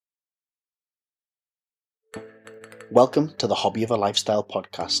Welcome to the Hobby of a Lifestyle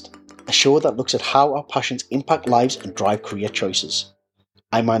podcast, a show that looks at how our passions impact lives and drive career choices.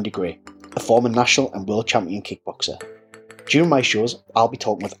 I'm Andy Gray, a former national and world champion kickboxer. During my shows, I'll be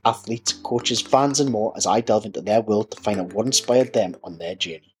talking with athletes, coaches, fans and more as I delve into their world to find out what inspired them on their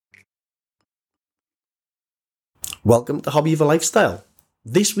journey. Welcome to Hobby of a Lifestyle.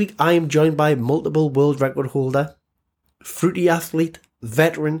 This week I am joined by multiple world record holder, fruity athlete,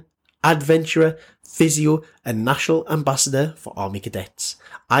 veteran, adventurer, physio and national ambassador for Army Cadets.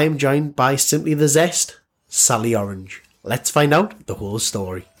 I am joined by simply the Zest, Sally Orange. Let's find out the whole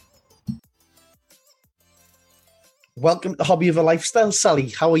story. Welcome to Hobby of a Lifestyle, Sally.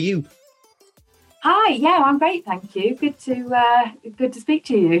 How are you? Hi, yeah, I'm great, thank you. Good to speak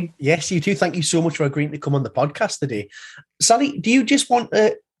to you. Yes, you too. Thank you so much for agreeing to come on the podcast today. Sally, do you just want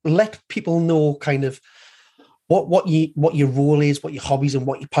to let people know kind of what your role is, what your hobbies and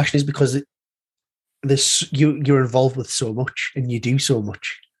what your passion is, because you're involved with so much and you do so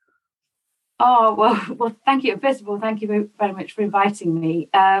much. Oh well, thank you. First of all, thank you very much for inviting me.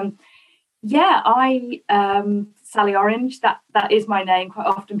 Sally Orange. That is my name. Quite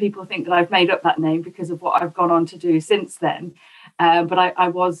often people think that I've made up that name because of what I've gone on to do since then. But I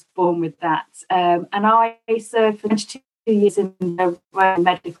was born with that, and I served for 22 years in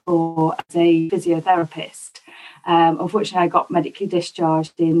medical as a physiotherapist. Unfortunately, I got medically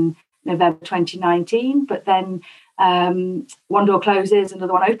discharged in November 2019, but then one door closes,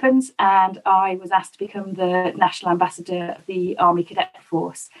 another one opens, and I was asked to become the National Ambassador of the Army Cadet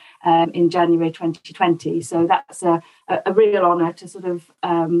Force in January 2020. So that's a real honour to sort of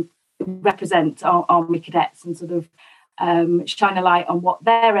represent our Army Cadets and sort of shine a light on what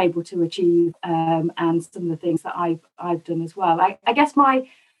they're able to achieve and some of the things that I've done as well. I guess my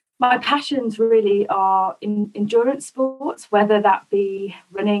passions really are in endurance sports, whether that be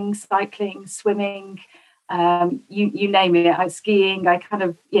running, cycling, swimming, you name it. Skiing. I kind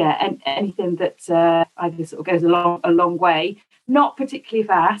of anything that either sort of goes a long way. Not particularly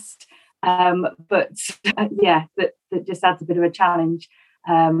fast, but that just adds a bit of a challenge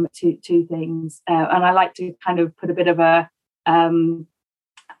to things. And I like to kind of put a bit of a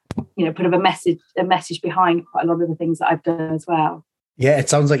message behind quite a lot of the things that I've done as well. Yeah, it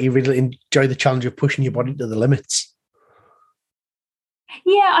sounds like you really enjoy the challenge of pushing your body to the limits.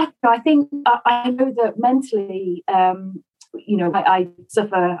 Yeah, I think I know that mentally, I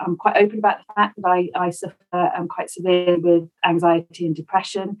suffer. I'm quite open about the fact that I suffer quite severely with anxiety and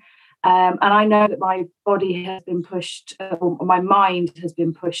depression. And I know that my body has been pushed, or my mind has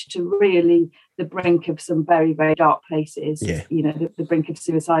been pushed to really the brink of some very, very dark places, yeah. The brink of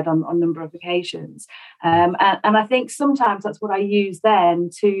suicide on a number of occasions. And I think sometimes that's what I use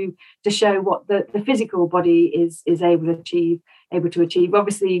then to show what the physical body is able to achieve.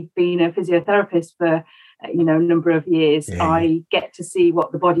 Obviously, being a physiotherapist for, a number of years, yeah. I get to see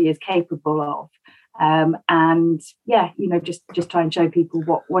what the body is capable of. Just try and show people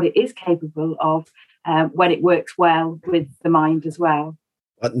what it is capable of when it works well with the mind as well.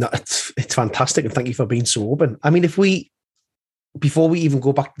 No, it's fantastic, and thank you for being so open. I mean, before we even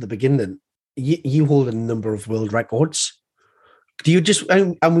go back to the beginning, you hold a number of world records. Do you just,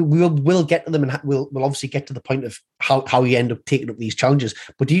 and we'll get to them, and we'll obviously get to the point of how you end up taking up these challenges.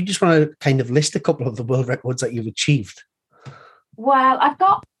 But do you just want to kind of list a couple of the world records that you've achieved? Well, I've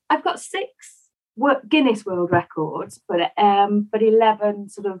got 6 Guinness World Records, but 11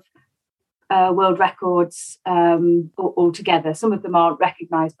 sort of world records altogether. Some of them aren't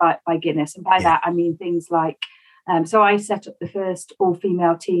recognised by Guinness, and by that I mean things like. So I set up the first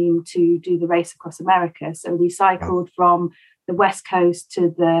all-female team to do the race across America. So we cycled from the west coast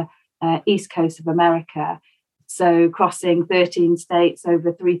to the east coast of America. So crossing 13 states,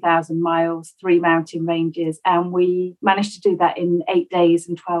 over 3,000 miles, 3 mountain ranges. And we managed to do that in 8 days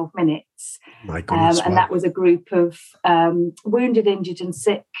and 12 minutes. My goodness, and that was a group of wounded, injured and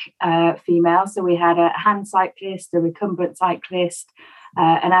sick females. So we had a hand cyclist, a recumbent cyclist,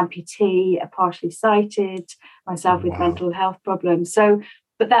 an amputee, a partially sighted, myself with mental health problems. So,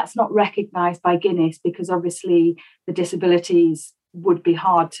 but that's not recognised by Guinness because obviously the disabilities would be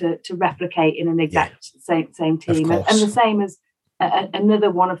hard to replicate in an exact same team. And the same as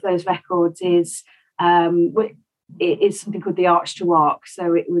another one of those records is something called the Arch to Arc.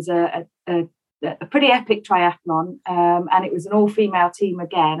 So it was a pretty epic triathlon, and it was an all-female team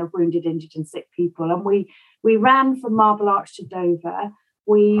again of wounded, injured and sick people. And we ran from Marble Arch to Dover.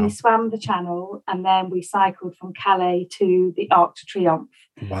 We swam the Channel, and then we cycled from Calais to the Arc de Triomphe.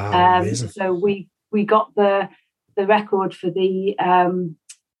 Wow! So we got the record for the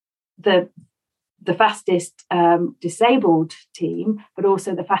the fastest disabled team, but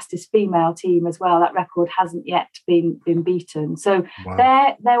also the fastest female team as well. That record hasn't yet been beaten. So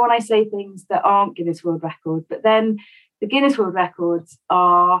they're when I say things that aren't Guinness World Record. But then the Guinness World Records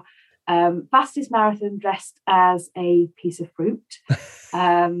are fastest marathon dressed as a piece of fruit.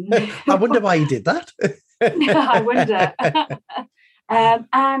 I wonder why you did that. I wonder.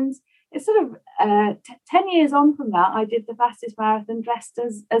 And it's sort of 10 years on from that, I did the fastest marathon dressed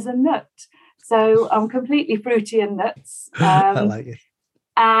as a nut. So I'm completely fruity and nuts. I like it.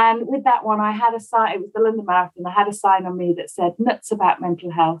 And with that one, I had a sign. It was the London Marathon. I had a sign on me that said, "Nuts about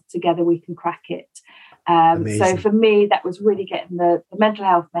mental health. Together we can crack it." So for me, that was really getting the mental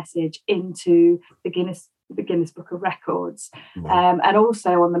health message into the Guinness Book of Records. And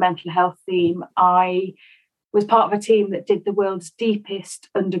also on the mental health theme, I was part of a team that did the world's deepest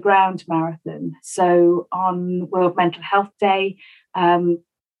underground marathon. So on World Mental Health Day,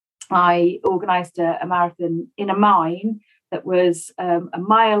 I organised a marathon in a mine that was a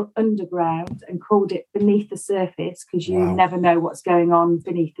mile underground and called it Beneath the Surface, because you never know what's going on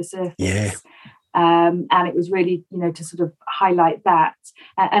beneath the surface. Yeah. And it was really, to sort of highlight that.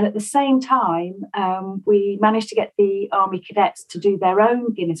 And at the same time, we managed to get the Army cadets to do their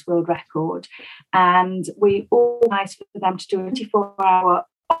own Guinness World Record. And we organised for them to do a 24-hour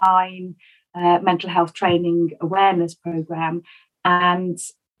online mental health training awareness programme. And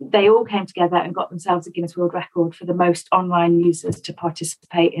they all came together and got themselves a Guinness World Record for the most online users to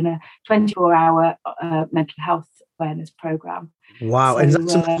participate in a 24-hour mental health awareness programme. Wow. So, and is that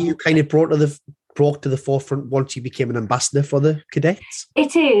something you kind of brought to the forefront once you became an ambassador for the cadets?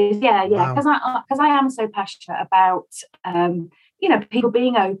 It is, yeah. Because I am so passionate about, people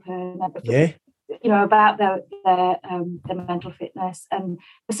being open, about their mental fitness. And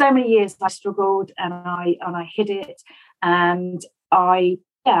for so many years, I struggled and I hid it, and I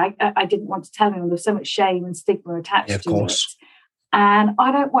didn't want to tell anyone. There was so much shame and stigma attached to it. And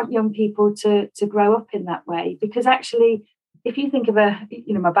I don't want young people to grow up in that way, because actually, if you think of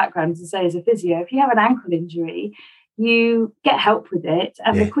my background, as I say, as a physio, if you have an ankle injury, you get help with it.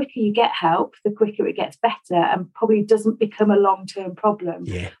 And the quicker you get help, the quicker it gets better and probably doesn't become a long-term problem.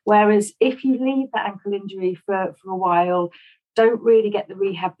 Yeah. Whereas if you leave that ankle injury for a while, don't really get the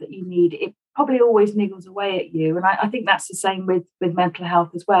rehab that you need, it probably always niggles away at you. And I think that's the same with mental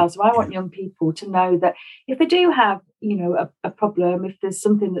health as well. So I want young people to know that if they do have, a problem, if there's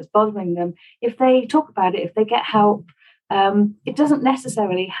something that's bothering them, if they talk about it, if they get help, it doesn't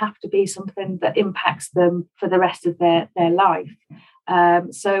necessarily have to be something that impacts them for the rest of their life.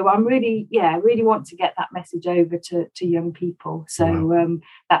 So I'm really want to get that message over to young people. So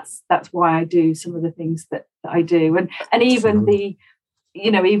that's why I do some of the things that I do. And even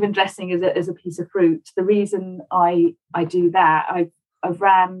even dressing as a piece of fruit, the reason I do that, I've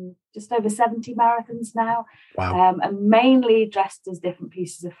ran just over 70 marathons now. Wow. And mainly dressed as different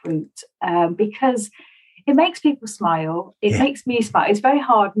pieces of fruit, because it makes people smile. It makes me smile. It's very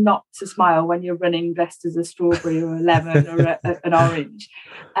hard not to smile when you're running dressed as a strawberry or a lemon or an orange.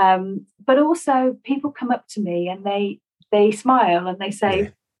 But also people come up to me and they smile and they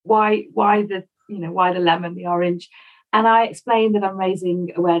say, why the lemon, the orange? And I explain that I'm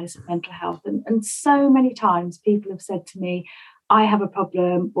raising awareness of mental health. And so many times people have said to me, I have a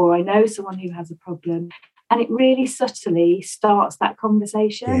problem, or I know someone who has a problem. And it really subtly starts that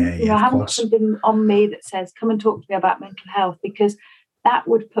conversation. I haven't got something on me that says, come and talk to me about mental health, because that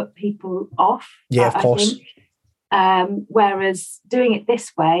would put people off. Yeah, of course. I think. Whereas doing it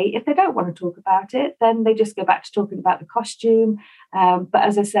this way, if they don't want to talk about it, then they just go back to talking about the costume. But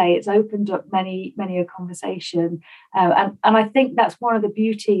as I say, it's opened up many a conversation. And I think that's one of the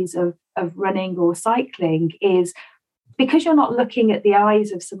beauties of running or cycling, is because you're not looking at the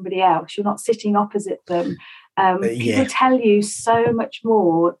eyes of somebody else, you're not sitting opposite them. People tell you so much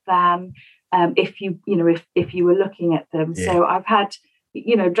more than if you were looking at them. Yeah. So I've had,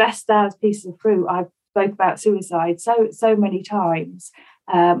 dressed as pieces of fruit, I've spoke about suicide so many times.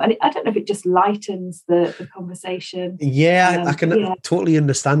 And I don't know if it just lightens the conversation. Yeah, I can totally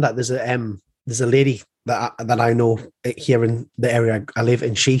understand that. There's a lady that I know here in the area I live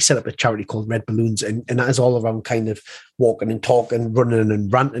in. She set up a charity called Red Balloons, and that is all around kind of walking and talking, running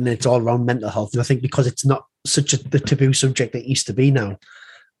and ranting. It's all around mental health. And I think because it's not such the taboo subject it used to be now,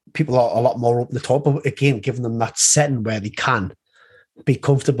 people are a lot more open to talk. But again, giving them that setting where they can be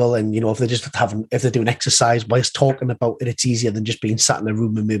comfortable, and if they're just if they're doing exercise whilst talking about it, it's easier than just being sat in a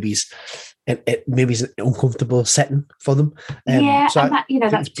room and maybe it's an uncomfortable setting for them. And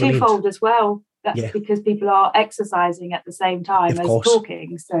that's twofold as well. That's because people are exercising at the same time as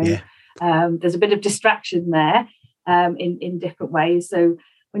talking. So there's a bit of distraction there in different ways. So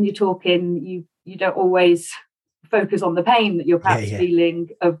when you're talking, you don't always focus on the pain that you're perhaps feeling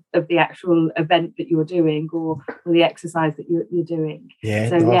of the actual event that you're doing or the exercise that you're doing. Yeah,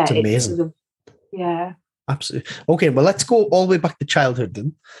 so no, it's amazing. It's sort of, absolutely. Okay, well, let's go all the way back to childhood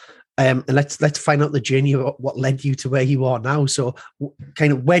then. And let's find out the journey of what led you to where you are now. So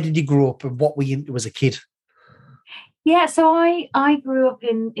kind of, where did you grow up and what were you into as a kid? Yeah, so I grew up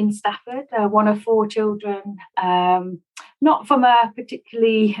in Stafford, one of 4 children, not from a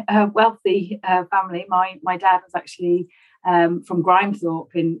particularly wealthy family. My dad was actually from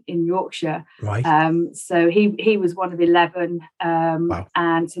Grimethorpe in Yorkshire. Right. So he was one of 11, wow.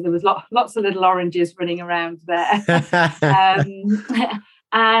 And so there was lots of little oranges running around there.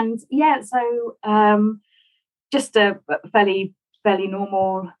 And so just a fairly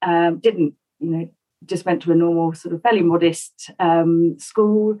normal, didn't, just went to a normal sort of fairly modest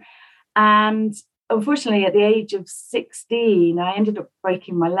school. And unfortunately, at the age of 16, I ended up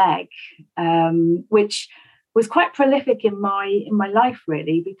breaking my leg, which was quite prolific in my life,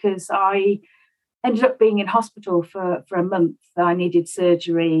 really, because I ended up being in hospital for a month. I needed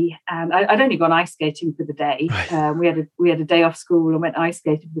surgery, and I'd only gone ice skating for the day. Right. We had a day off school and went ice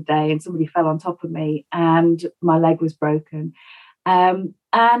skating for the day, and somebody fell on top of me, and my leg was broken. And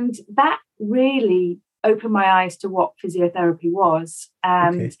that really opened my eyes to what physiotherapy was,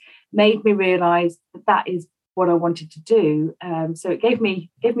 and made me realise that is what I wanted to do. So it gave me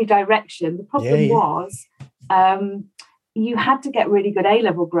direction. The problem was you had to get really good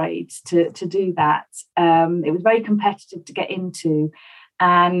A-level grades to do that. It was very competitive to get into,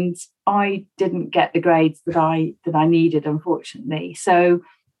 and I didn't get the grades that I needed, unfortunately. So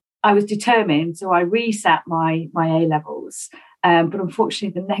I was determined. So I resat my A-levels. But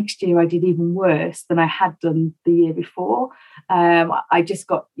unfortunately, the next year I did even worse than I had done the year before. I just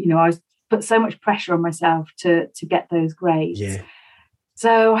got, I was put so much pressure on myself to get those grades. Yeah.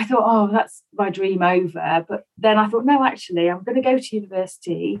 So I thought, oh, that's my dream over. But then I thought, no, actually, I'm going to go to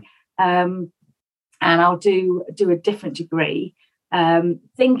university, and I'll do a different degree.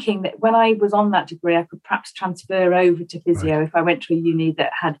 Thinking that when I was on that degree, I could perhaps transfer over to physio if I went to a uni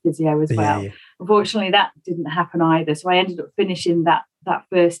that had physio as well. Yeah. Unfortunately, that didn't happen either. So I ended up finishing that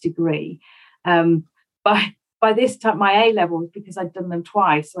first degree. By this time, my A-levels, because I'd done them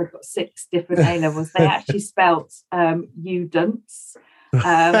twice, so I'd got 6 different A-levels, they actually spelt you dunce. So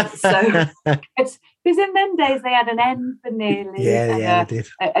it's because in them days they had an N for nearly, and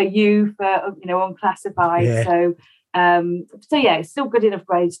a U for unclassified. Yeah. So it's still good enough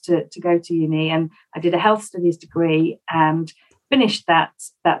grades to go to uni, and I did a health studies degree and finished that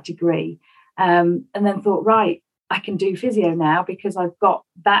degree, and then thought, right, I can do physio now because I've got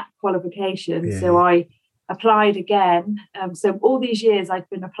that qualification. So I applied again. So all these years I'd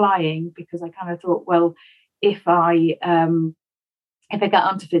been applying because I kind of thought, well, if I get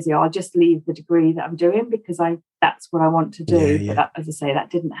onto physio, I'll just leave the degree that I'm doing because that's what I want to do. But that, as I say, that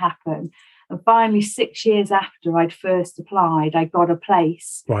didn't happen. And finally, 6 years after I'd first applied, I got a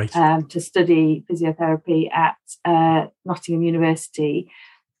place to study physiotherapy at Nottingham University.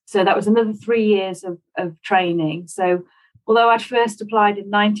 So that was another 3 years of training. So although I'd first applied in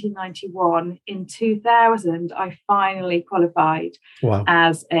 1991, in 2000, I finally qualified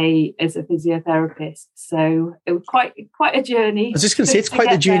as a physiotherapist. So it was quite a journey. I was just going to say, it's quite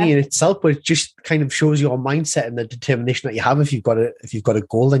the journey in itself, but it just kind of shows your mindset and the determination that you have. If you've got a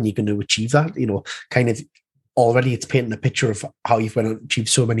goal, then you're going to achieve that. Kind of already it's painting a picture of how you've went on to achieve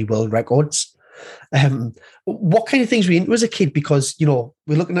so many world records. What kind of things were you into as a kid? Because we're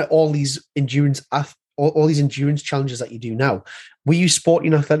looking at all these endurance challenges that you do now. Were you sporty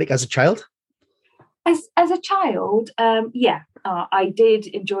and athletic as a child? As a child, I did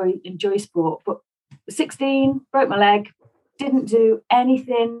enjoy sport. But 16, broke my leg, didn't do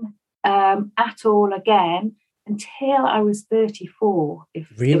anything at all again until I was 34.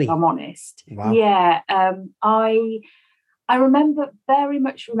 If I'm honest, wow. I very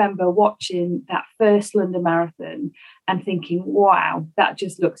much remember watching that first London Marathon and thinking, wow, that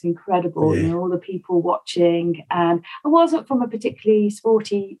just looks incredible. Yeah. All the people watching. And I wasn't from a particularly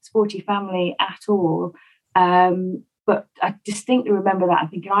sporty family at all. But I distinctly remember that and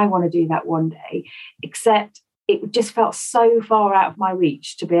thinking, I want to do that one day, except it just felt so far out of my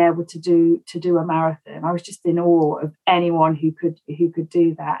reach to be able to do a marathon. I was just in awe of anyone who could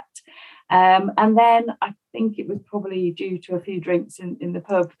do that. And then I think it was probably due to a few drinks in the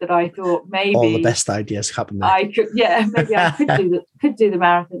pub that I thought maybe all the best ideas happen there. Maybe I could do the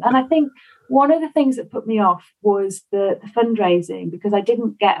marathon. And I think one of the things that put me off was the fundraising, because I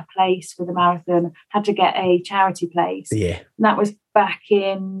didn't get a place for the marathon, had to get a charity place. Yeah. And that was back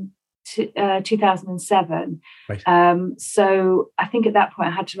in 2007. Right. So I think at that point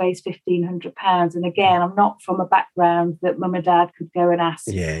I had to raise £1,500. And again, I'm not from a background that mum and dad could go and ask,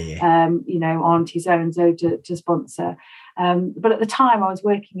 auntie so-and-so to sponsor. But at the time I was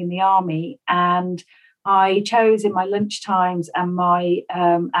working in the army, and I chose in my lunch times and my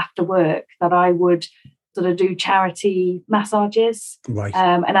after work that I would sort of do charity massages, right.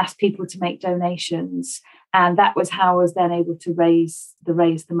 And ask people to make donations. And that was how I was then able to raise the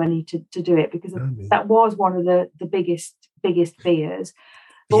money to do it, because that was one of the biggest fears.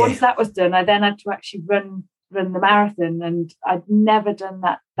 But once that was done, I then had to actually run the marathon, and I'd never done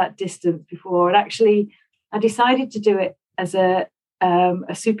that distance before. And actually, I decided to do it as a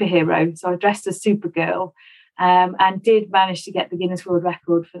superhero. So I dressed as Supergirl, and did manage to get the Guinness World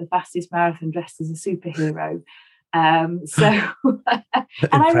Record for the fastest marathon dressed as a superhero. And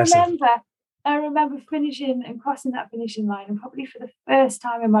I remember finishing and crossing that finishing line, and probably for the first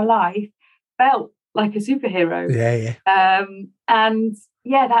time in my life felt like a superhero.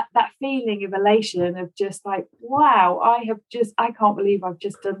 That feeling of elation of just like, wow, I can't believe I've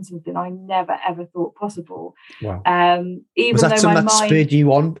just done something I never ever thought possible. Wow. Even was that though something that spurred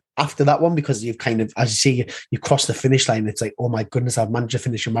you on after that one? Because you've kind of, as you see, you cross the finish line, it's like, oh my goodness, I've managed to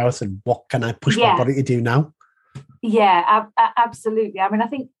finish a marathon. What can I push my body to do now? Yeah, absolutely. I mean, I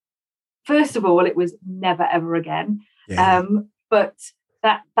think first of all, it was never ever again. But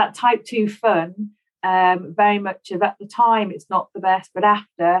that type 2 fun, very much of, at the time it's not the best, but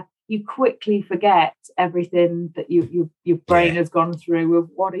after, you quickly forget everything that your brain has gone through of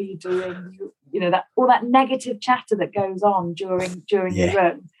what are you doing, that all that negative chatter that goes on during the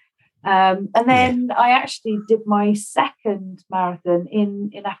run. And then I actually did my second marathon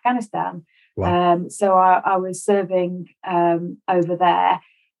in Afghanistan. Wow. So I was serving over there.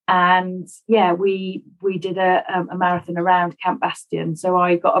 And we did a marathon around Camp Bastion. So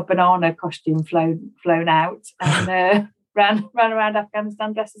I got a banana costume flown out and ran around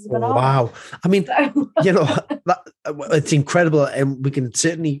Afghanistan dressed as a banana. Wow! I mean, it's incredible, and we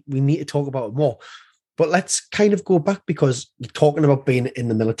need to talk about it more. But let's kind of go back, because you're talking about being in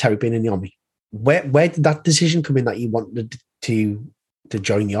the military, being in the army. Where did that decision come in that you wanted to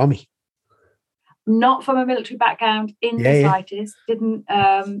join the army? Not from a military background in the slightest. Didn't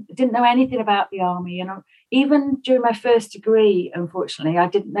know anything about the army, and even during my first degree, unfortunately, I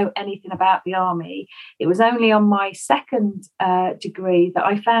didn't know anything about the army. It was only on my second degree that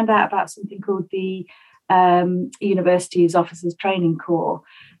I found out about something called the University's Officers Training Corps,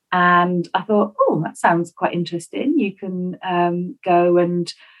 and I thought, oh, that sounds quite interesting. You can go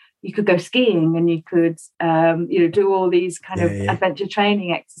and you could go skiing, and you could do all these kind of adventure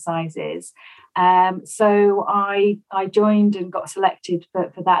training exercises. So I joined and got selected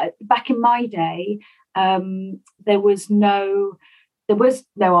for that. Back in my day, there was no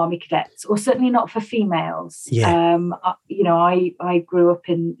army cadets, or certainly not for females. I grew up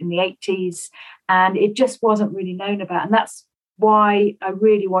in the 80s, and it just wasn't really known about, and that's why I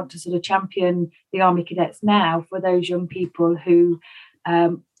really want to sort of champion the army cadets now, for those young people who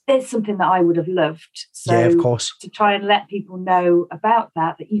it's something that I would have loved. So of course, to try and let people know about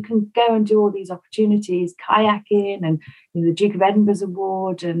that you can go and do all these opportunities, kayaking, and the Duke of Edinburgh's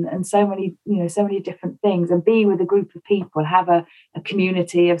Award, and so many different things, and be with a group of people, have a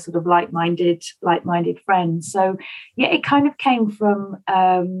community of sort of like-minded friends. So it kind of came from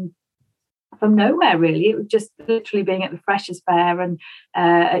nowhere, really. It was just literally being at the Freshers' Fair and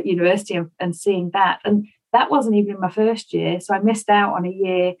at university and seeing that. And that wasn't even my first year, so I missed out on a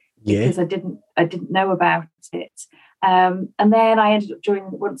year because I didn't know about it. And then I ended up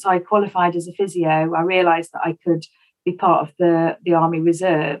once I qualified as a physio, I realised that I could be part of the Army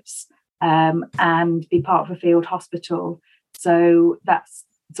Reserves and be part of a field hospital. So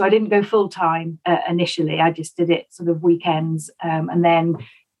I didn't go full time initially. I just did it sort of weekends, and then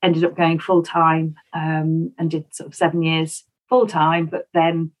ended up going full time and did sort of 7 years full time, but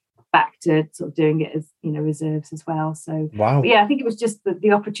then back to sort of doing it as reserves as well. So wow. I think it was just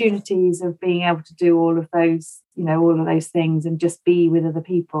the opportunities of being able to do all of those things and just be with other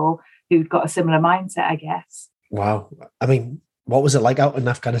people who'd got a similar mindset, I guess. Wow. I mean, what was it like out in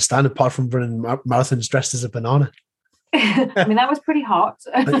Afghanistan apart from running marathons dressed as a banana? I mean, that was pretty hot.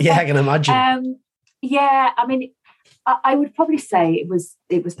 Yeah, I can imagine. I mean, I would probably say it was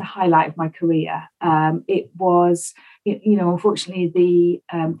the highlight of my career. It was, unfortunately,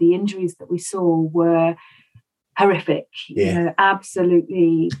 the injuries that we saw were horrific.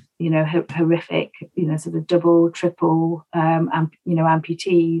 Absolutely, horrific. Sort of double, triple,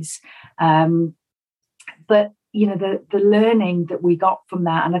 amputees. But the learning that we got from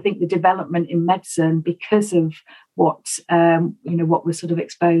that, and I think the development in medicine because of what what was sort of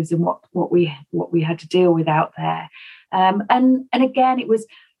exposed and what we had to deal with out there, and again it was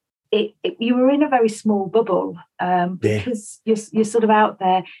you were in a very small bubble, because you're sort of out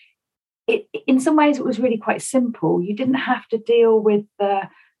there. In some ways it was really quite simple. You didn't have to deal with the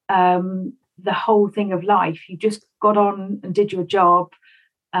whole thing of life. You just got on and did your job.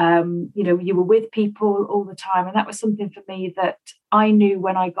 You were with people all the time, and that was something for me that I knew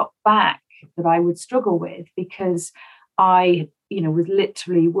when I got back that I would struggle with, because I was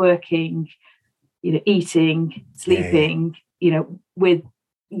literally working, eating, sleeping, with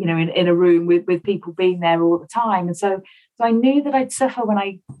in a room with people being there all the time. And so I knew that I'd suffer when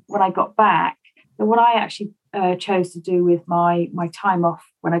I got back. But what I actually chose to do with my time off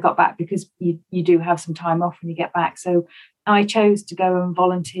when I got back, because you do have some time off when you get back, so I chose to go and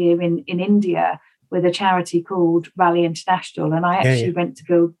volunteer in India with a charity called Rally International, and I actually went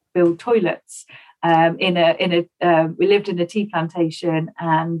to build toilets. We lived in a tea plantation,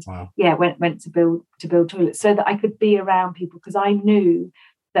 and went to build toilets so that I could be around people, because I knew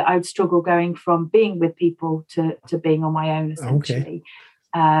that I would struggle going from being with people to being on my own, essentially.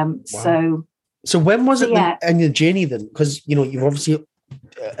 So when was it in your journey then? Because you're obviously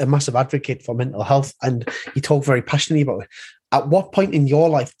a massive advocate for mental health, and you talk very passionately about it. At what point in your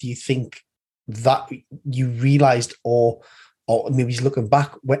life do you think that you realized, or maybe looking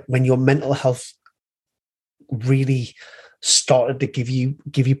back, when your mental health really started to give you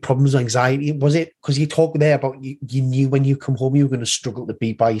problems, anxiety? Was it because you talked there about you knew when you come home you were going to struggle to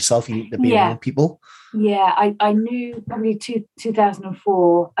be by yourself, you need to be around people? I knew probably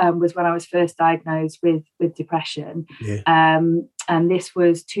 2004 was when I was first diagnosed with depression, and this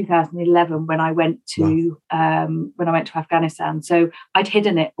was 2011 when I went to Afghanistan. So I'd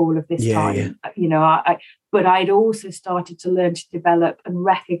hidden it all of this time, but I'd also started to learn to develop and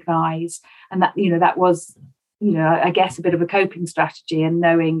recognize, and that was I guess a bit of a coping strategy, and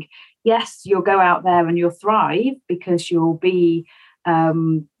knowing, yes, you'll go out there and you'll thrive because you'll be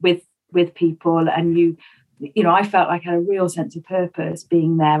with people, and I felt like I had a real sense of purpose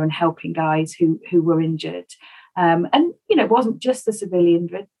being there and helping guys who were injured. And it wasn't just the severely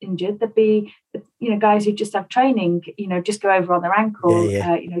injured. There'd be guys who just have training, just go over on their ankle,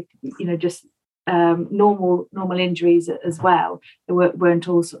 just normal injuries as well. They weren't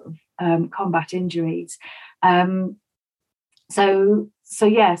all sort of combat injuries. Sort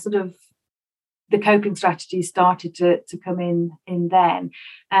of the coping strategies started to come in then,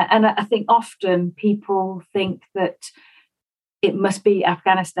 and I think often people think that it must be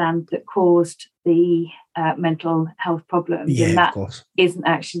Afghanistan that caused the mental health problems, and that isn't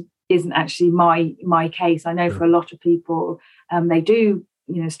actually my case. I know for a lot of people, they do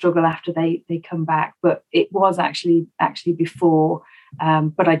struggle after they come back, but it was actually before.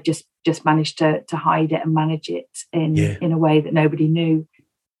 But I just managed to hide it and manage it in a way that nobody knew.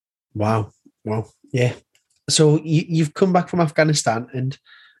 Wow. Yeah. So you've come back from Afghanistan, and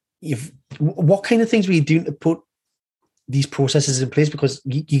what kind of things were you doing to put these processes in place? Because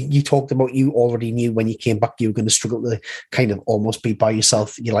you talked about, you already knew when you came back you were going to struggle to kind of almost be by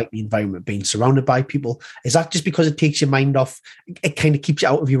yourself. You like the environment, being surrounded by people. Is that just because it takes your mind off? It kind of keeps you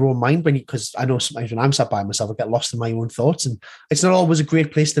out of your own mind because I know sometimes when I'm sat by myself, I get lost in my own thoughts, and it's not always a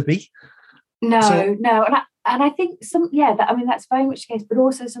great place to be. No. And I think that's very much the case. But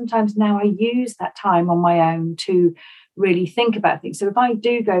also sometimes now I use that time on my own to really think about things. So if I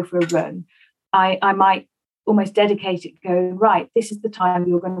do go for a run, I might almost dedicate it to going, right, this is the time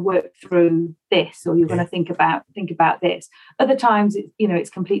you're going to work through this, or you're going to think about this. Other times it's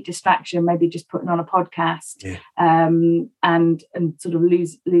complete distraction, maybe just putting on a podcast, and sort of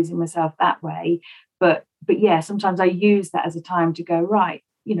losing myself that way. But sometimes I use that as a time to go, right,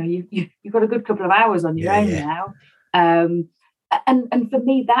 you've got a good couple of hours on your own now. And for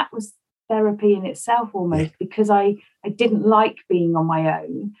me that was therapy in itself almost, because I didn't like being on my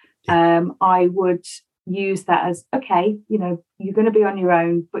own. I would use that as, okay, you're going to be on your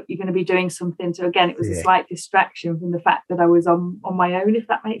own, but you're going to be doing something. So again, it was a slight distraction from the fact that I was on my own, if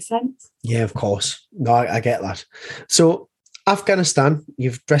that makes sense. Yeah, of course. No, I get that. So Afghanistan,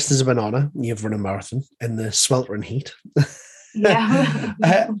 you've dressed as a banana, you've run a marathon in the sweltering heat.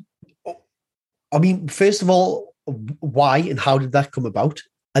 I mean, first of all, why and how did that come about?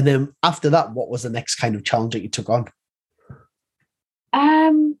 And then after that, what was the next kind of challenge that you took on?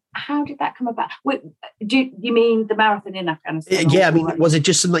 How did that come about? Do you mean the marathon in Afghanistan? Yeah, I mean, was it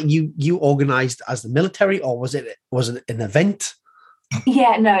just something that you organised as the military, or was it an event?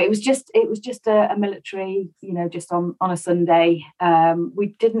 Yeah, no, it was just a military, just on a Sunday.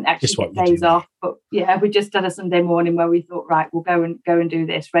 We didn't actually get days off, but yeah, we just had a Sunday morning where we thought, right, we'll go and do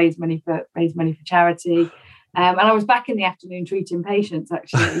this, raise money for charity. And I was back in the afternoon treating patients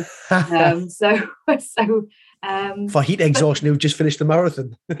actually. For heat exhaustion, who just finished the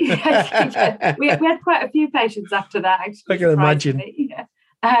marathon. Yeah. We had quite a few patients after that, actually. I can imagine. Yeah.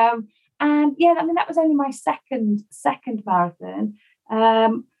 And yeah, I mean, that was only my second marathon.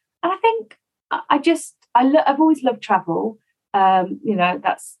 And I think I've always loved travel.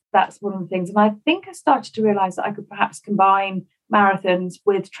 That's one of the things. And I think I started to realize that I could perhaps combine marathons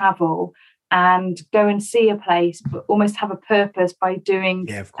with travel and go and see a place, but almost have a purpose by doing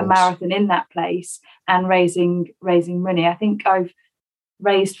a marathon in that place and raising money. I think I've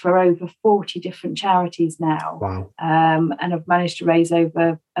raised for over 40 different charities now. Wow. And I've managed to raise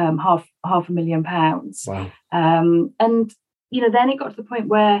over half £500,000. Wow. And then it got to the point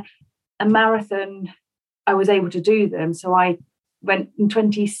where a marathon, I was able to do them. So I went in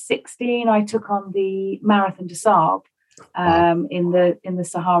 2016, I took on the Marathon des Sables in the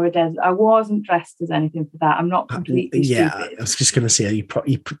Sahara Desert. I wasn't dressed as anything for that. I'm not completely stupid. I was just going to say,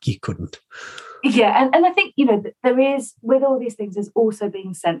 you couldn't. Yeah, and I think, there is, with all these things, there's also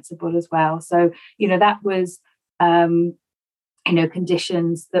being sensible as well. So, that was,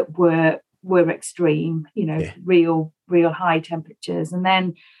 conditions that were extreme, real high temperatures. And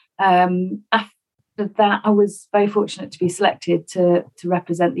then after that, I was very fortunate to be selected to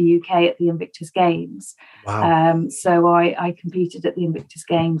represent the UK at the Invictus Games. Wow. So I competed at the Invictus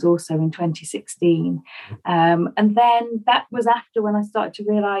Games also in 2016. And then that was after when I started to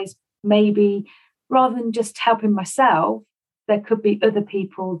realise maybe rather than just helping myself, there could be other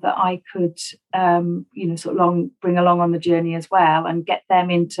people that I could, bring along on the journey as well and get them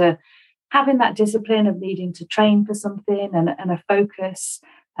into having that discipline of needing to train for something and a focus,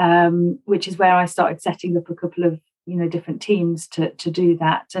 which is where I started setting up a couple of, different teams to do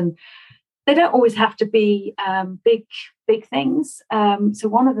that. And they don't always have to be big things. So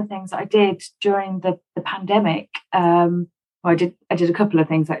one of the things that I did during the pandemic, I did a couple of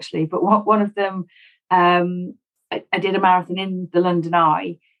things actually, but one of them, I did a marathon in the London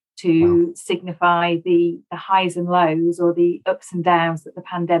Eye to signify the highs and lows or the ups and downs that the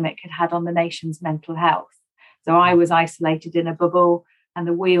pandemic had on the nation's mental health. So I was isolated in a bubble and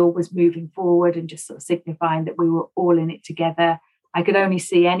the wheel was moving forward and just sort of signifying that we were all in it together. I could only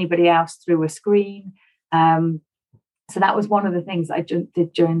see anybody else through a screen. So that was one of the things I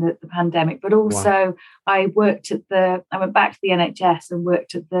did during the pandemic. But also I went back to the NHS and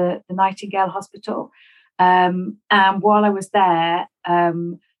worked at the Nightingale Hospital. And while I was there,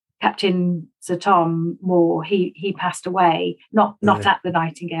 Captain Sir Tom Moore, he passed away, not at the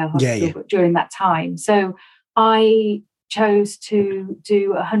Nightingale Hospital, but during that time. So I chose to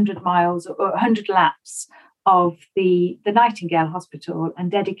do 100 miles or 100 laps of the Nightingale Hospital and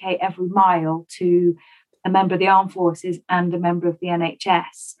dedicate every mile to a member of the armed forces and a member of the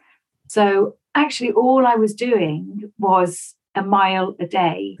NHS. So actually all I was doing was a mile a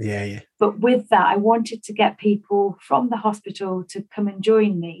day. Yeah. But with that, I wanted to get people from the hospital to come and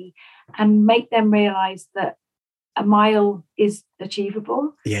join me and make them realise that a mile is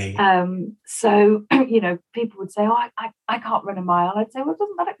achievable. Yeah. So, people would say, I can't run a mile. I'd say, well, it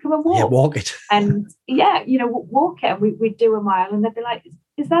doesn't matter, come and walk. Yeah, walk it. And walk it. And we'd do a mile and they'd be like,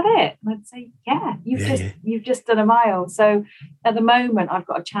 is that it? And I'd say, yeah, you've just done a mile. So at the moment, I've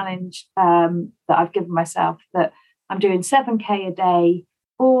got a challenge that I've given myself that I'm doing 7K a day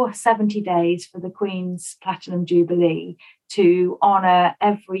for 70 days for the Queen's Platinum Jubilee to honour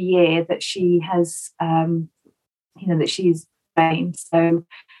every year that she has, that she's reigned. So,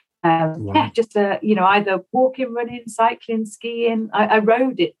 just either walking, running, cycling, skiing. I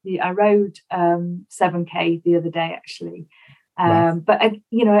rode 7K the other day actually. But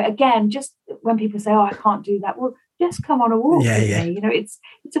again, just when people say, "Oh, I can't do that," well, just come on a walk with me.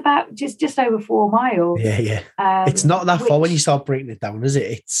 It's about just over 4 miles. Yeah. It's not that far when you start breaking it down, is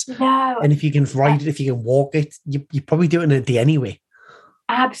it? No. And if you can ride it, if you can walk it, you probably do it in a day anyway.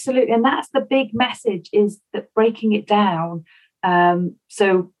 Absolutely, and that's the big message: is that breaking it down.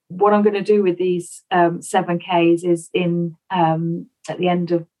 So what I'm going to do with these 7Ks is at the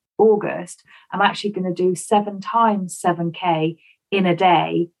end of August, I'm actually going to do 7 times 7K in a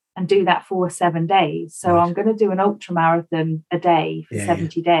day and do that for 7 days. So I'm going to do an ultra marathon a day for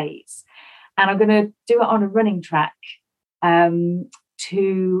 70 days. And I'm going to do it on a running track and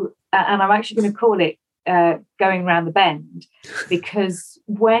I'm actually going to call it going around the bend, because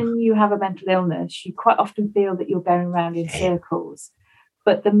when you have a mental illness, you quite often feel that you're going around in circles.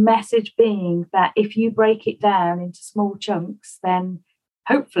 But the message being that if you break it down into small chunks, then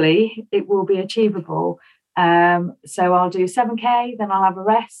hopefully it will be achievable. So I'll do 7K, then I'll have a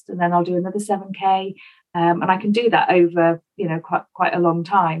rest, and then I'll do another 7K. And I can do that over, quite a long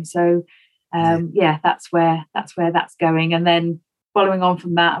time. So that's where that's going. And then following on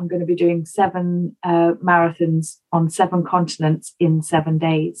from that, I'm going to be doing 7 marathons on 7 continents in 7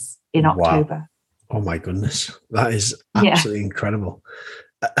 days in October. Oh my goodness, that is absolutely incredible.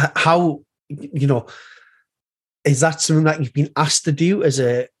 How, is that something that you've been asked to do as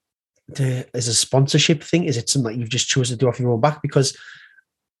a sponsorship thing? Is it something that you've just chosen to do off your own back? Because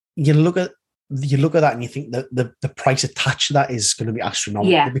you look at that and you think that the price attached to that is going to be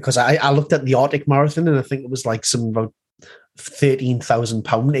astronomical. Yeah. Because I looked at the Arctic Marathon and I think it was like some about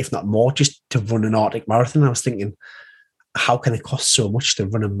 £13,000, if not more, just to run an Arctic Marathon. I was thinking, how can it cost so much to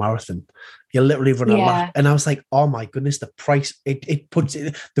run a marathon? You literally run a lap. And I was like, oh my goodness, the price, it puts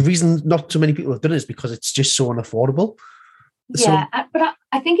it, the reason not so many people have done it is because it's just so unaffordable. Yeah, but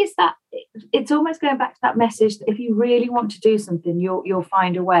I think it's almost going back to that message that if you really want to do something, you'll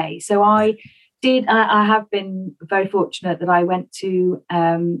find a way. So I have been very fortunate that I went to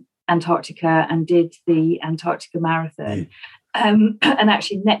Antarctica and did the Antarctica Marathon. And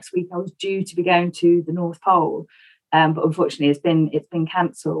actually next week I was due to be going to the North Pole. But unfortunately, it's been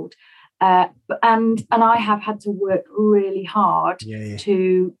cancelled. And I have had to work really hard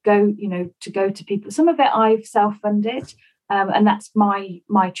to go to people. Some of it I've self-funded, and that's my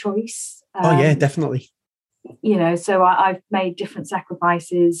choice. Definitely. So I've made different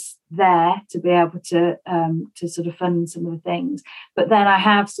sacrifices there to be able to sort of fund some of the things. But then I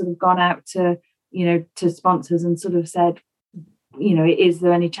have sort of gone out to sponsors and sort of said, is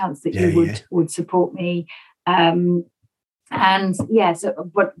there any chance that you would support me? But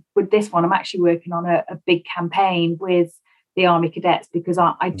with this one, I'm actually working on a big campaign with the Army Cadets because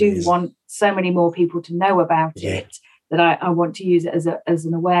I do want so many more people to know about it, that I want to use it as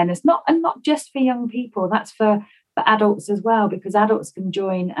an awareness, not just for young people. That's for adults as well, because adults can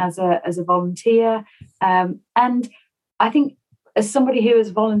join as a volunteer. And I think as somebody who has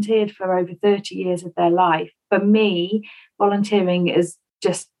volunteered for over 30 years of their life, for me, volunteering is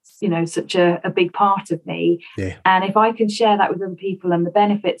just such a big part of me. And if I can share that with other people and the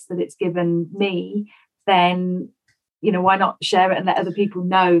benefits that it's given me, then why not share it and let other people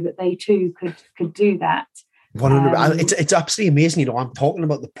know that they too could do that. 100. It's absolutely amazing. I'm talking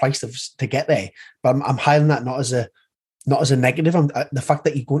about the price to get there, but I'm highlighting that not as a negative. The fact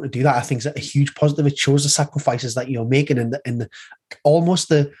that you're going to do that, I think, is a huge positive. It shows the sacrifices that you're making and almost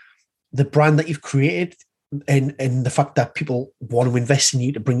the brand that you've created. And the fact that people want to invest in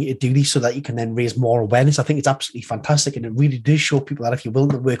you to bring you to do these so that you can then raise more awareness, I think it's absolutely fantastic. And it really does show people that if you're willing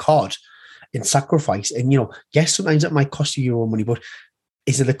to work hard and sacrifice, and yes, sometimes it might cost you your own money, but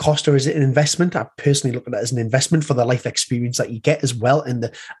is it a cost or is it an investment? I personally look at it as an investment for the life experience that you get as well,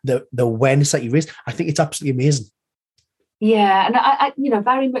 and the awareness that you raise. I think it's absolutely amazing. Yeah, and I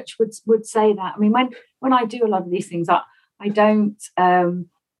very much would say that. I mean, when I do a lot of these things, I don't.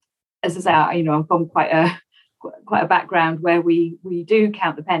 As I say, I'm from quite a background where we do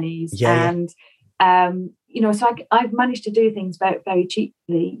count the pennies, so I've managed to do things very, very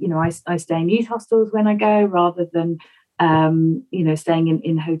cheaply. I stay in youth hostels when I go, rather than staying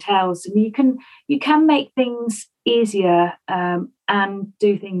in hotels. And you can make things easier and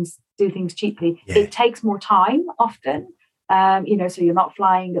do things cheaply. It takes more time often. So you're not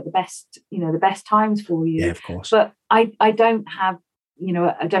flying at the best times for you. Yeah, of course. But I don't have.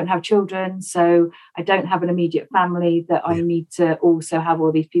 I don't have children, so I don't have an immediate family that I need to also have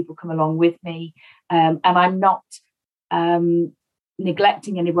all these people come along with me. And I'm not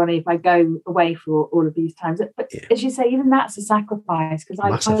neglecting anybody if I go away for all of these times. But as you say, even that's a sacrifice, because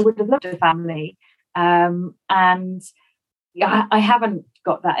I would have loved a family. And I haven't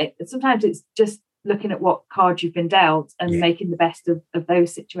got that. Sometimes it's just looking at what cards you've been dealt and making the best of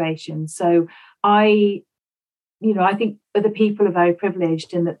those situations. So I think other people are very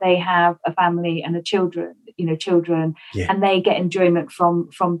privileged in that they have a family and children, and they get enjoyment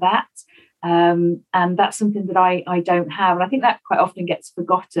from that. And that's something that I don't have. And I think that quite often gets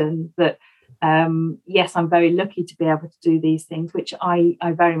forgotten, that, yes, I'm very lucky to be able to do these things, which I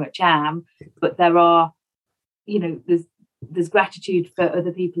very much am. But there are, there's gratitude for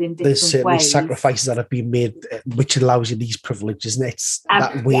other people in different ways. There's certainly sacrifices that have been made, which allows you these privileges, and it's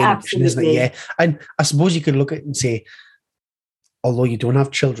that way in action, isn't it? Yeah. And I suppose you could look at it and say, although you don't have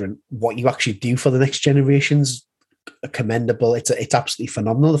children, what you actually do for the next generations are commendable. It's absolutely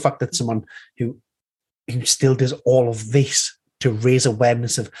phenomenal. The fact that someone who still does all of this to raise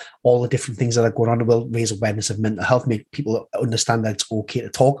awareness of all the different things that are going on. It will raise awareness of mental health, make people understand that it's okay to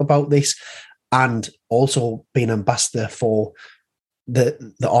talk about this, and also be an ambassador for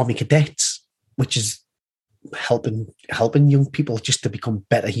the Army Cadets, which is helping young people just to become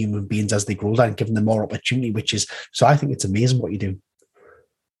better human beings as they grow and giving them more opportunity, so I think it's amazing what you do.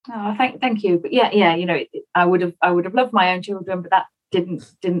 Oh, thank you. But yeah, you know, I would have loved my own children, but that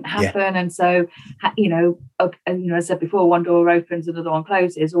didn't happen. Yeah. And so, you know, as I said before, one door opens, another one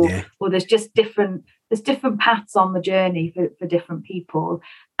closes, or there's just different paths on the journey for different people.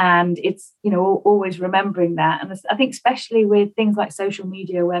 And it's, you know, always remembering that. And I think especially with things like social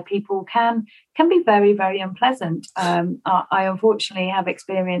media, where people can be very, very unpleasant. I unfortunately have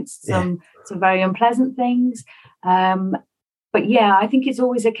experienced some very unpleasant things. But yeah, I think it's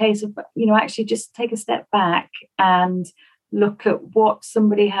always a case of, you know, actually just take a step back and look at what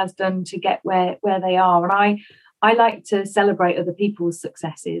somebody has done to get where they are. And I like to celebrate other people's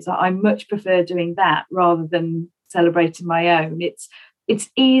successes. I much prefer doing that rather than celebrating my own. It's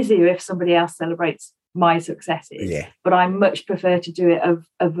easier if somebody else celebrates my successes, but I much prefer to do it of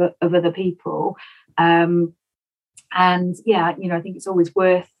other people. And yeah, you know, I think it's always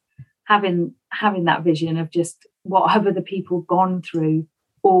worth having that vision of just what have other people gone through,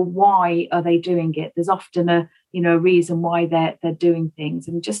 or why are they doing it. There's often a reason why they're doing things,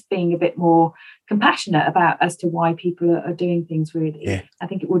 and just being a bit more compassionate about as to why people are doing things. Really, I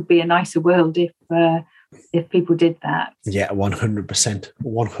think it would be a nicer world if people did that.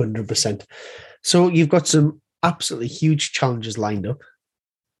 100%. So you've got some absolutely huge challenges lined up.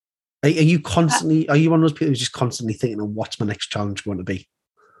 Are you one of those people who's just constantly thinking, what's my next challenge going to be?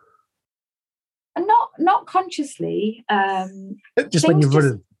 Not consciously. Just when you're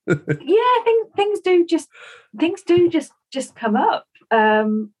running. Things do just come up.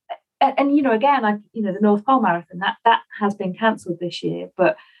 And you know, again, the North Pole Marathon that has been cancelled this year,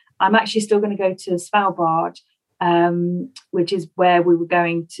 but I'm actually still going to go to Svalbard, which is where we were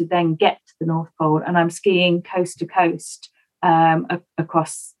going to then get to the North Pole, and I'm skiing coast to coast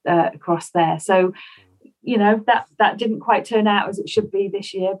across there. So, you know, that didn't quite turn out as it should be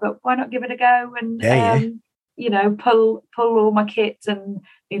this year, but why not give it a go and you know, pull all my kit and,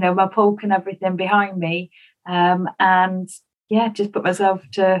 you know, my pulk and everything behind me, and just put myself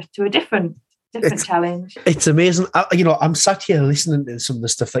to a different challenge. It's amazing. I'm sat here listening to some of the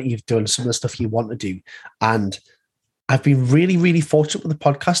stuff that you've done, some of the stuff you want to do, and I've been really, really fortunate with the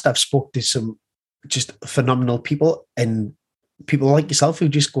podcast. I've spoke to some just phenomenal people, and people like yourself who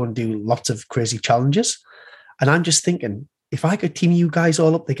just go and do lots of crazy challenges. And I'm just thinking, if I could team you guys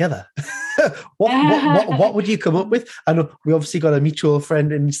all up together, what would you come up with? I know we obviously got a mutual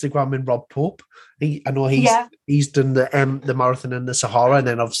friend on Instagram in Rob Pope. He's done the marathon in the Sahara, and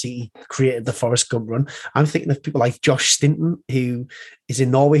then obviously he created the Forrest Gump run. I'm thinking of people like Josh Stinton, who is in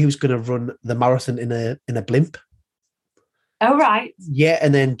Norway, who's going to run the marathon in a blimp. Oh, right. Yeah,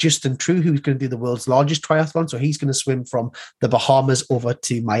 and then Justin True, who's going to do the world's largest triathlon. So he's going to swim from the Bahamas over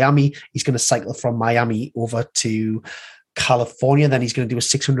to Miami. He's going to cycle from Miami over to California. Then he's going to do a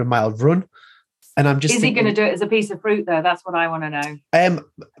 600-mile run. And I'm just he going to do it as a piece of fruit, though? That's what I want to know.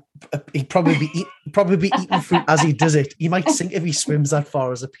 He'd probably be eating fruit as he does it. He might sink if he swims that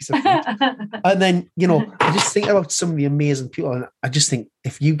far as a piece of fruit. And then, you know, I just think about some of the amazing people, and I just think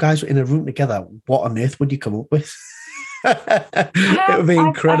if you guys were in a room together, what on earth would you come up with? It would be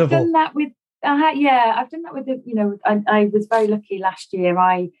incredible. I've done that with you know, I was very lucky last year.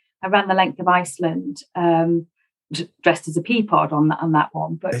 I ran the length of Iceland, dressed as a pea pod on that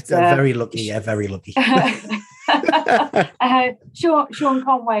one. But it's very lucky. Sean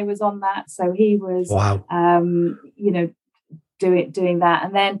Conway was on that, so he was you know, doing that.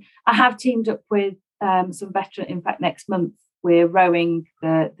 And then I have teamed up with some veteran. In fact, next month we're rowing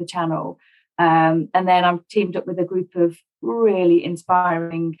the channel. And then I'm teamed up with a group of really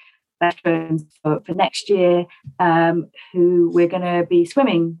inspiring veterans for next year, who we're going to be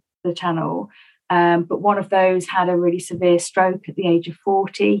swimming the channel. But one of those had a really severe stroke at the age of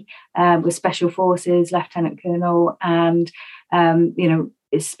 40, with Special Forces, Lieutenant Colonel, and, you know,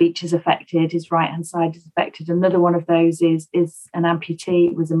 his speech is affected, his right-hand side is affected. Another one of those is an amputee.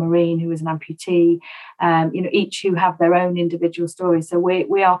 It was a Marine who was an amputee, you know, each who have their own individual stories. So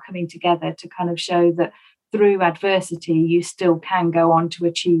we are coming together to kind of show that through adversity, you still can go on to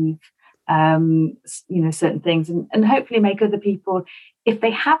achieve, you know, certain things, and hopefully make other people, if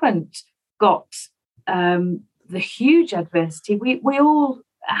they haven't got the huge adversity, we all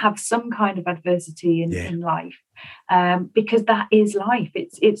have some kind of adversity in life, because that is life.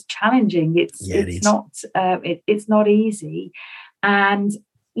 It's challenging. It's not easy. And,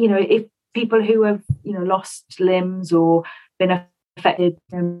 you know, if people who have, you know, lost limbs, or been affected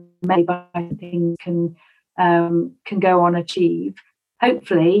maybe by things can go on achieve.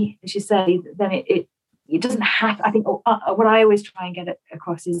 Hopefully, as you say, then it doesn't have. I think what I always try and get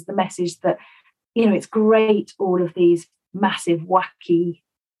across is the message that, you know, it's great, all of these massive wacky,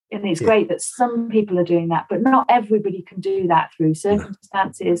 and it's great that some people are doing that, but not everybody can do that through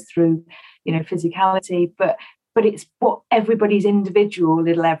circumstances, through, you know, physicality, but it's what everybody's individual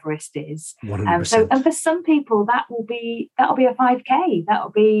little Everest is. And for some people that'll be a 5K,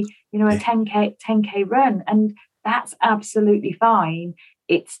 that'll be, you know, a 10K run, and that's absolutely fine.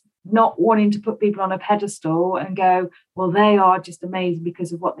 It's not wanting to put people on a pedestal and go, well, they are just amazing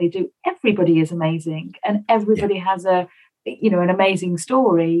because of what they do. Everybody is amazing, and everybody has an amazing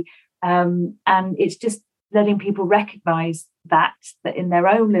story. And it's just letting people recognize that in their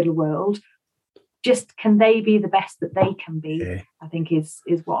own little world, just can they be the best that they can be, I think is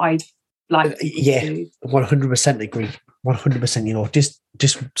what I like to do. 100% agree. 100%, you know, just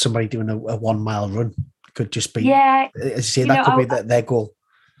somebody doing a 1 mile run could just be, as you say, that could be their goal.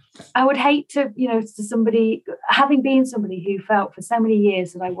 I would hate to, you know, to somebody, having been somebody who felt for so many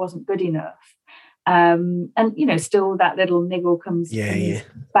years that I wasn't good enough, and, you know, still that little niggle comes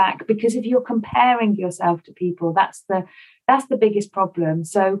back, because if you're comparing yourself to people, that's the biggest problem.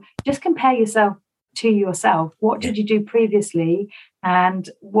 So just compare yourself to yourself. What did you do previously, and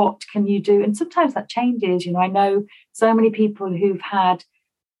what can you do? And sometimes that changes. You know, I know so many people who've had,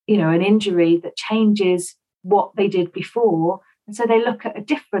 you know, an injury that changes what they did before. And so they look at a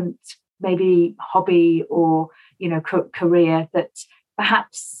different, maybe hobby or, you know, career that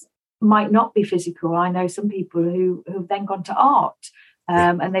perhaps might not be physical. I know some people who've then gone to art,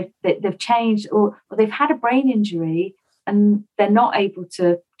 and they've changed, or they've had a brain injury and they're not able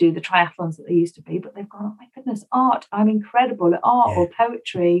to do the triathlons that they used to be, but they've gone, oh my goodness, art, I'm incredible at art or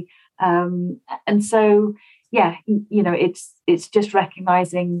poetry. And so, you know, it's just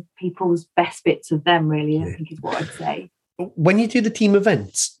recognizing people's best bits of them, really, I think is what I'd say. When you do the team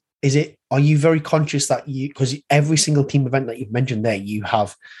events, are you very conscious that because every single team event that you've mentioned there, you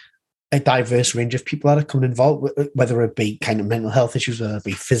have a diverse range of people that are coming involved, whether it be kind of mental health issues, whether it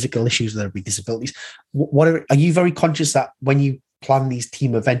be physical issues, whether it be disabilities. Are you very conscious that when you plan these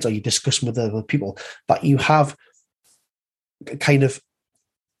team events or you discuss with other people, that you have kind of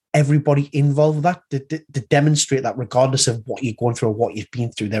everybody involved with that to demonstrate that regardless of what you're going through or what you've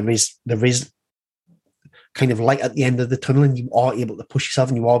been through, there is kind of light at the end of the tunnel, and you are able to push yourself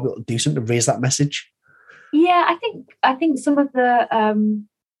and you are able to do something to raise that message? Yeah, I think some of the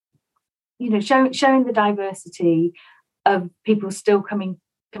you know, showing the diversity of people still coming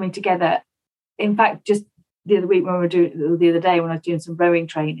together. In fact, just the other week the other day when I was doing some rowing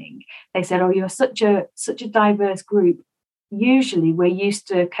training, they said, "Oh, you're such a diverse group. Usually, we're used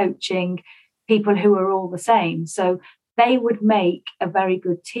to coaching people who are all the same, so they would make a very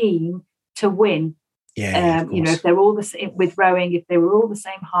good team to win." You know, if they're all the same with rowing, if they were all the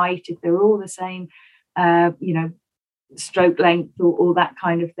same height, if they were all the same, you know, stroke length or that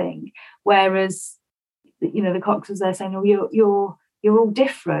kind of thing. Whereas, you know, the Cox was there saying, "Oh, you're all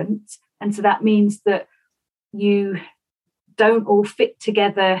different," and so that means that you don't all fit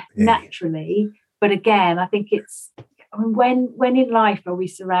together naturally. But again, I think when in life are we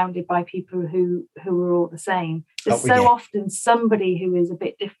surrounded by people who are all the same? There's often somebody who is a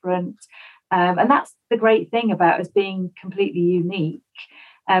bit different. And that's the great thing about us being completely unique,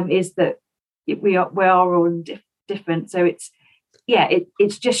 is that we are all different. So it's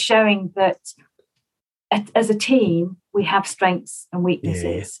just showing that as a team we have strengths and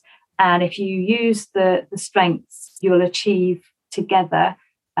weaknesses, and if you use the strengths, you'll achieve together.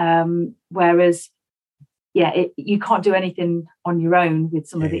 Whereas, you can't do anything on your own with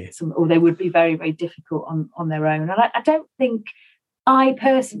some of it, or they would be very, very difficult on their own. And I don't think. I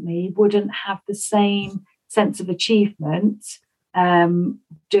personally wouldn't have the same sense of achievement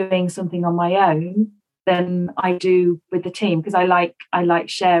doing something on my own than I do with the team, because I like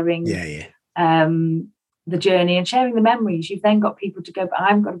sharing the journey and sharing the memories. You've then got people to go, but I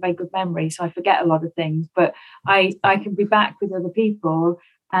haven't got a very good memory, so I forget a lot of things. But I can be back with other people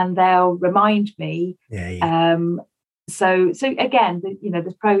and they'll remind me. So again, you know,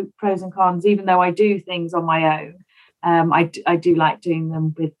 there's pros and cons. Even though I do things on my own, I do like doing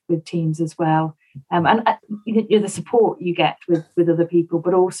them with teams as well. And the support you get with other people,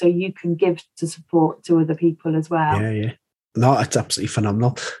 but also you can give to support to other people as well. No, it's absolutely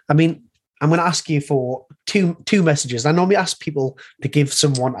phenomenal. I mean, I'm going to ask you for two messages. I normally ask people to give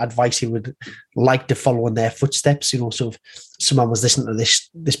someone advice who would like to follow in their footsteps. You know, so if someone was listening to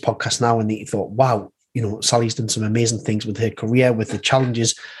this podcast now and they thought, wow, you know, Sally's done some amazing things with her career, with the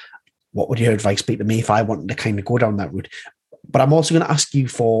challenges, what would your advice be to me if I wanted to kind of go down that route? But I'm also going to ask you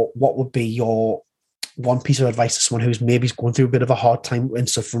for what would be your one piece of advice to someone who's maybe going through a bit of a hard time and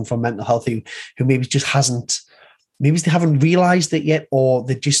suffering from mental health, who maybe just maybe they haven't realised it yet, or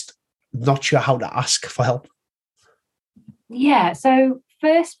they're just not sure how to ask for help. Yeah. So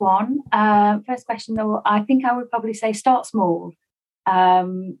first question, though, I think I would probably say start small.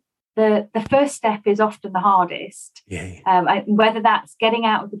 The first step is often the hardest. Yeah. Whether that's getting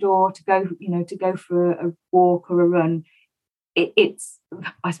out of the door to go for a walk or a run.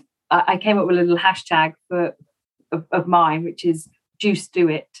 I came up with a little hashtag of mine, which is juice do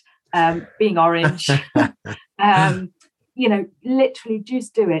it. Being orange, literally juice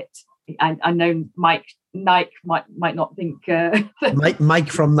do it. I know Nike might not think Mike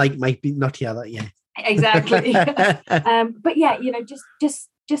from Nike might be not hear that yet. Exactly. But yeah,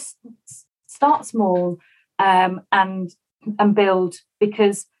 just start small and build,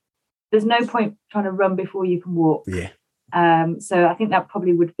 because there's no point trying to run before you can walk. Yeah. So I think that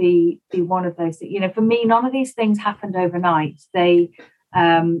probably would be one of those things. For me, none of these things happened overnight. I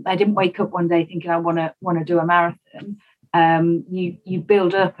didn't wake up one day thinking I want to do a marathon. You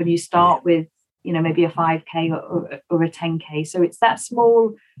build up and you start with maybe a 5K or a 10K. So it's that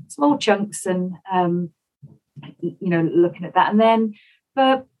small chunks and looking at that. And then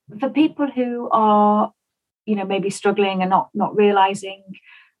for people who are maybe struggling and not realizing,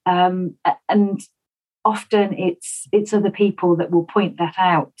 and often it's other people that will point that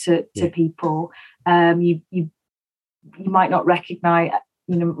out to people. You might not recognize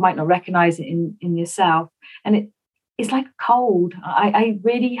it in yourself, and it's like a cold. I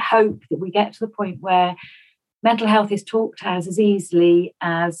really hope that we get to the point where mental health is talked as easily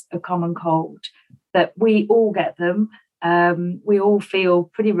as a common cold, that we all get them. We all feel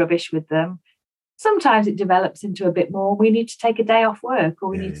pretty rubbish with them. Sometimes it develops into a bit more. We need to take a day off work, or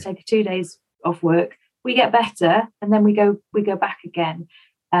we need to take 2 days off work. We get better, and then we go back again,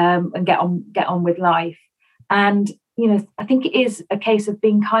 and get on with life. And I think it is a case of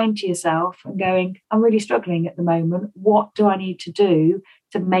being kind to yourself and going, I'm really struggling at the moment. What do I need to do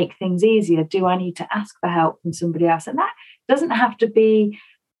to make things easier? Do I need to ask for help from somebody else? And that doesn't have to be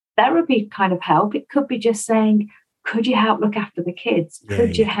therapy kind of help. It could be just saying, could you help look after the kids?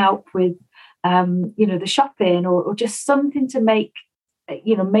 Could you help with, the shopping, or just something to make,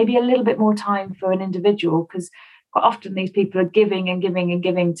 maybe a little bit more time for an individual, because quite often these people are giving and giving and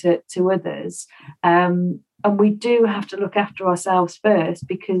giving to others. And we do have to look after ourselves first,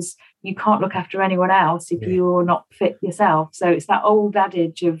 because you can't look after anyone else if you're not fit yourself. So it's that old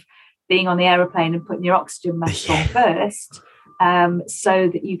adage of being on the aeroplane and putting your oxygen mask on first, so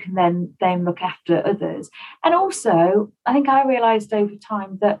that you can then look after others. And also, I think I realised over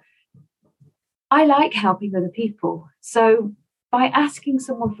time that I like helping other people. So by asking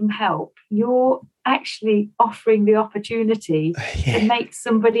someone for help, you're actually offering the opportunity to make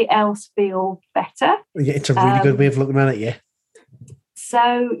somebody else feel better. Yeah, it's a really good way of looking at it, yeah.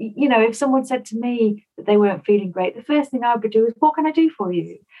 So, if someone said to me that they weren't feeling great, the first thing I would do is, what can I do for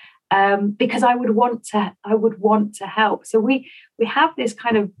you? Because I would want to help. So we have this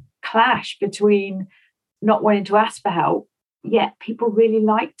kind of clash between not wanting to ask for help, yet people really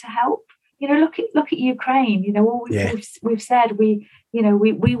like to help. Look at Ukraine. We've said we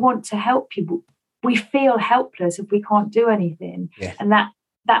want to help people. We feel helpless if we can't do anything, and that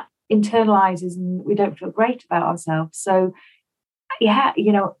internalizes, and we don't feel great about ourselves. So,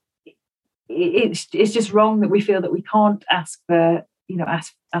 it's just wrong that we feel that we can't ask for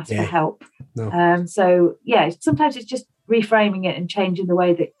for help. No. So sometimes it's just reframing it and changing the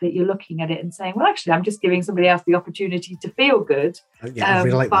way that you're looking at it and saying, well, actually, I'm just giving somebody else the opportunity to feel good I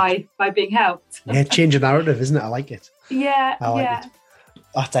really like by being helped. Change the narrative, isn't it? I like it. Yeah, I like it.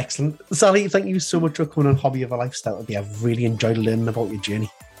 That's excellent. Sally, thank you so much for coming on Hobby of a Lifestyle today. I've really enjoyed learning about your journey.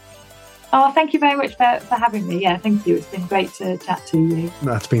 Oh, thank you very much for having me. Yeah, thank you. It's been great to chat to you.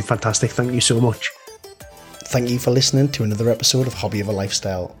 That's been fantastic. Thank you so much. Thank you for listening to another episode of Hobby of a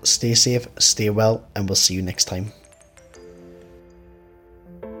Lifestyle. Stay safe, stay well, and we'll see you next time.